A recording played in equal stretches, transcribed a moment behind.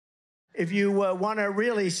If you want to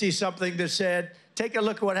really see something that said, take a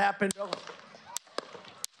look at what happened.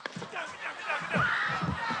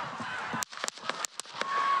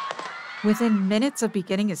 Within minutes of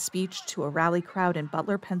beginning his speech to a rally crowd in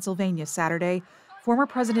Butler, Pennsylvania Saturday, former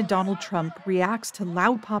President Donald Trump reacts to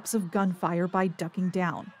loud pops of gunfire by ducking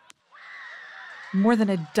down. More than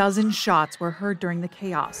a dozen shots were heard during the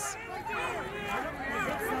chaos.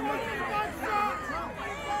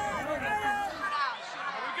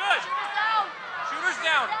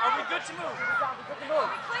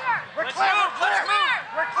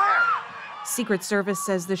 Secret Service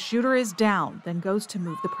says the shooter is down, then goes to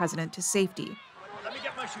move the president to safety. Let me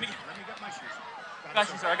get my shoes. I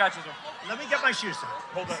got you, sir. I got you, sir. Let me get my shoes, sir.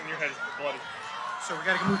 Hold that in your head. It's bloody. So we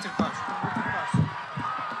got to move to the bus.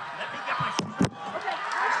 Let me get my shoes. Okay,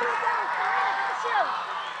 my shoes down.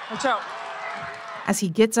 Watch out. As he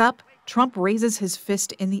gets up, Trump raises his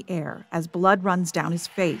fist in the air as blood runs down his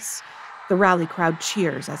face. The rally crowd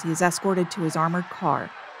cheers as he is escorted to his armored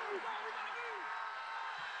car.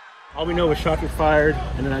 All we know was shots were fired,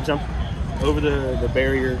 and then I jumped over the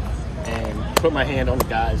barrier and put my hand on the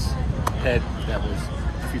guy's head that was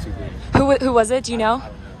refusing to breathe. Who was it? Do you know?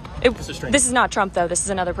 It's a stranger. This is not Trump, though. This is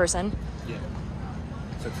another person. Yeah.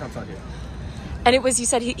 So Trump's not here. And it was, you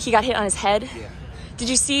said he got hit on his head?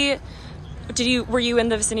 Yeah. Were you in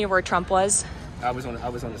the vicinity of where Trump was? I was on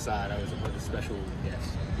the side. I was with a special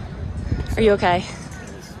guest. Are you okay?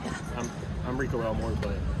 I'm Rico Elmore,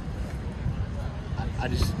 but I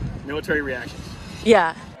just military reactions.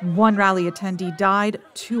 Yeah. One rally attendee died,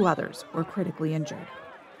 2 others were critically injured.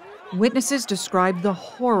 Witnesses described the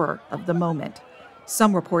horror of the moment.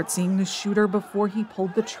 Some report seeing the shooter before he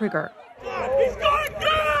pulled the trigger. He's going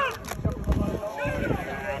down!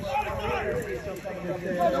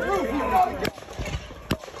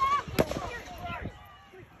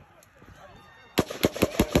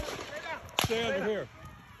 Stay under here.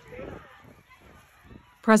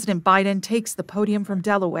 President Biden takes the podium from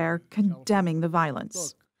Delaware, condemning the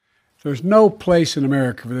violence. There's no place in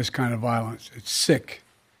America for this kind of violence. It's sick.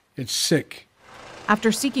 It's sick.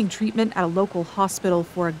 After seeking treatment at a local hospital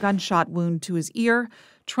for a gunshot wound to his ear,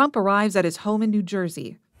 Trump arrives at his home in New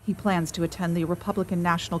Jersey. He plans to attend the Republican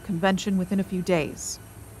National Convention within a few days.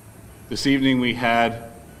 This evening we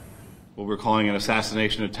had what we're calling an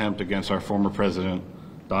assassination attempt against our former president,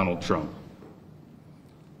 Donald Trump.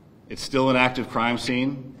 It's still an active crime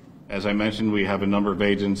scene. As I mentioned, we have a number of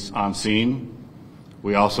agents on scene.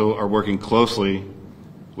 We also are working closely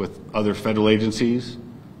with other federal agencies,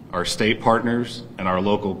 our state partners, and our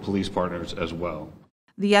local police partners as well.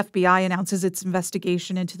 The FBI announces its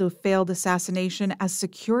investigation into the failed assassination as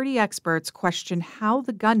security experts question how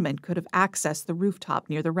the gunman could have accessed the rooftop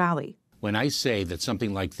near the rally. When I say that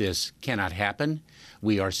something like this cannot happen,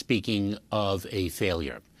 we are speaking of a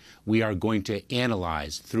failure. We are going to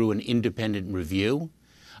analyze through an independent review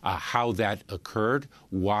how that occurred,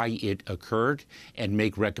 why it occurred, and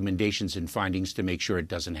make recommendations and findings to make sure it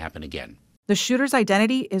doesn't happen again. The shooter's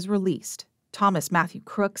identity is released. Thomas Matthew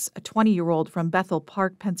Crooks, a 20-year-old from Bethel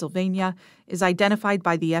Park, Pennsylvania, is identified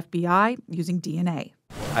by the FBI using DNA.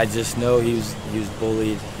 I just know he was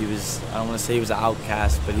bullied. I don't want to say he was an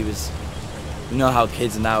outcast, but he was, you know how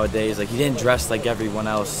kids nowadays, like he didn't dress like everyone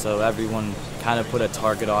else, so everyone kind of put a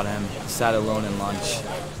target on him. He sat alone in lunch.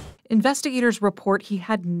 Investigators report he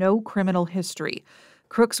had no criminal history.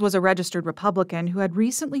 Crooks was a registered Republican who had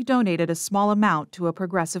recently donated a small amount to a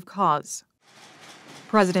progressive cause.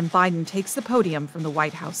 President Biden takes the podium from the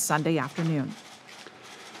White House Sunday afternoon.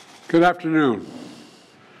 Good afternoon.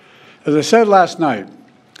 As I said last night,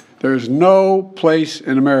 there is no place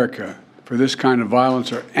in America for this kind of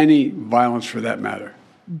violence or any violence for that matter.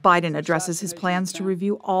 Biden addresses his plans to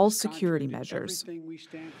review all security measures.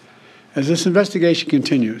 As this investigation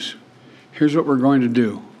continues, here's what we're going to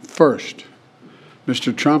do. First,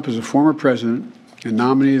 Mr. Trump, as a former president and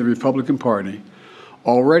nominee of the Republican Party,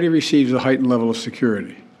 already receives a heightened level of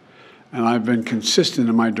security. And I've been consistent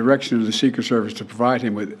in my direction to the Secret Service to provide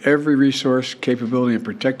him with every resource, capability, and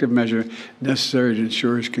protective measure necessary to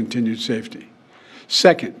ensure his continued safety.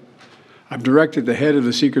 Second, I've directed the head of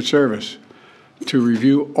the Secret Service to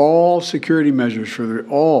review all security measures for the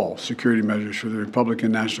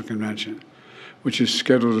Republican National Convention, which is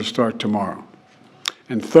scheduled to start tomorrow.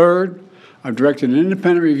 And third, I've directed an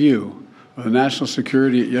independent review of the national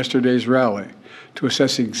security at yesterday's rally to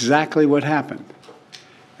assess exactly what happened,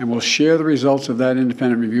 and we'll share the results of that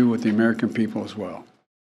independent review with the American people as well.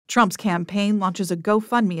 Trump's campaign launches a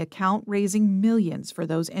GoFundMe account raising millions for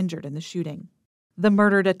those injured in the shooting. The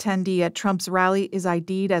murdered attendee at Trump's rally is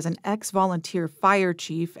ID'd as an ex-volunteer fire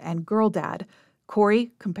chief and girl dad,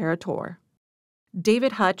 Corey Comparator.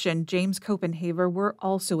 David Hutch and James Copenhaver were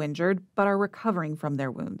also injured, but are recovering from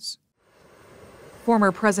their wounds.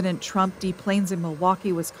 Former President Trump deplanes in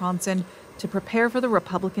Milwaukee, Wisconsin, to prepare for the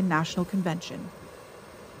Republican National Convention.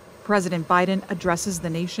 President Biden addresses the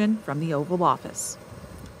nation from the Oval Office.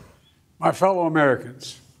 My fellow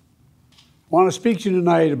Americans, I want to speak to you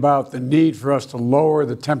tonight about the need for us to lower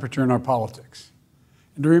the temperature in our politics.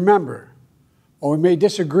 And to remember, while we may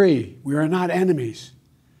disagree, we are not enemies.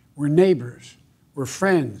 We're neighbors, we're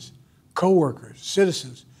friends, co-workers,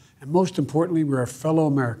 citizens, and most importantly, we're fellow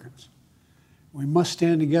Americans. We must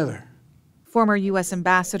stand together. Former U.S.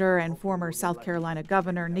 Ambassador and former South Carolina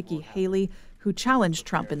Governor Nikki Haley, who challenged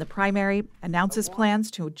Trump in the primary, announces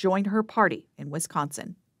plans to join her party in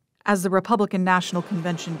Wisconsin. As the Republican National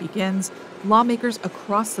Convention begins, lawmakers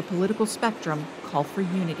across the political spectrum call for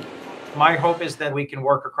unity. My hope is that we can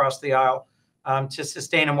work across the aisle to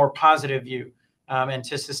sustain a more positive view and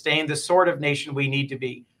to sustain the sort of nation we need to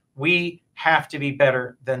be. We have to be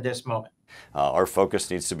better than this moment. Our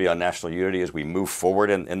focus needs to be on national unity as we move forward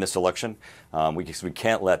in this election. We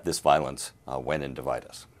can't let this violence win and divide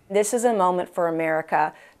us. This is a moment for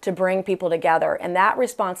America to bring people together, and that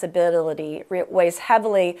responsibility weighs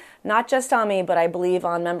heavily, not just on me, but I believe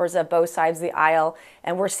on members of both sides of the aisle.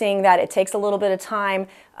 And we're seeing that it takes a little bit of time.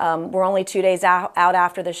 We're only 2 days out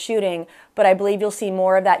after the shooting, but I believe you'll see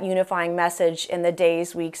more of that unifying message in the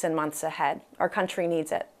days, weeks, and months ahead. Our country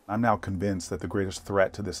needs it. I'm now convinced that the greatest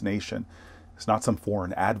threat to this nation is not some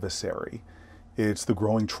foreign adversary. It's the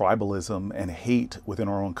growing tribalism and hate within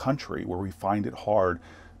our own country, where we find it hard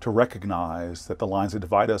to recognize that the lines that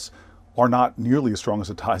divide us are not nearly as strong as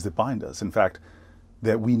the ties that bind us. In fact,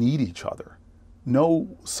 that we need each other.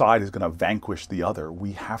 No side is going to vanquish the other.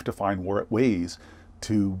 We have to find ways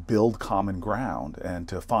to build common ground and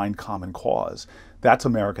to find common cause. That's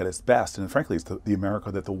America at its best, and frankly, it's the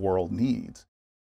America that the world needs.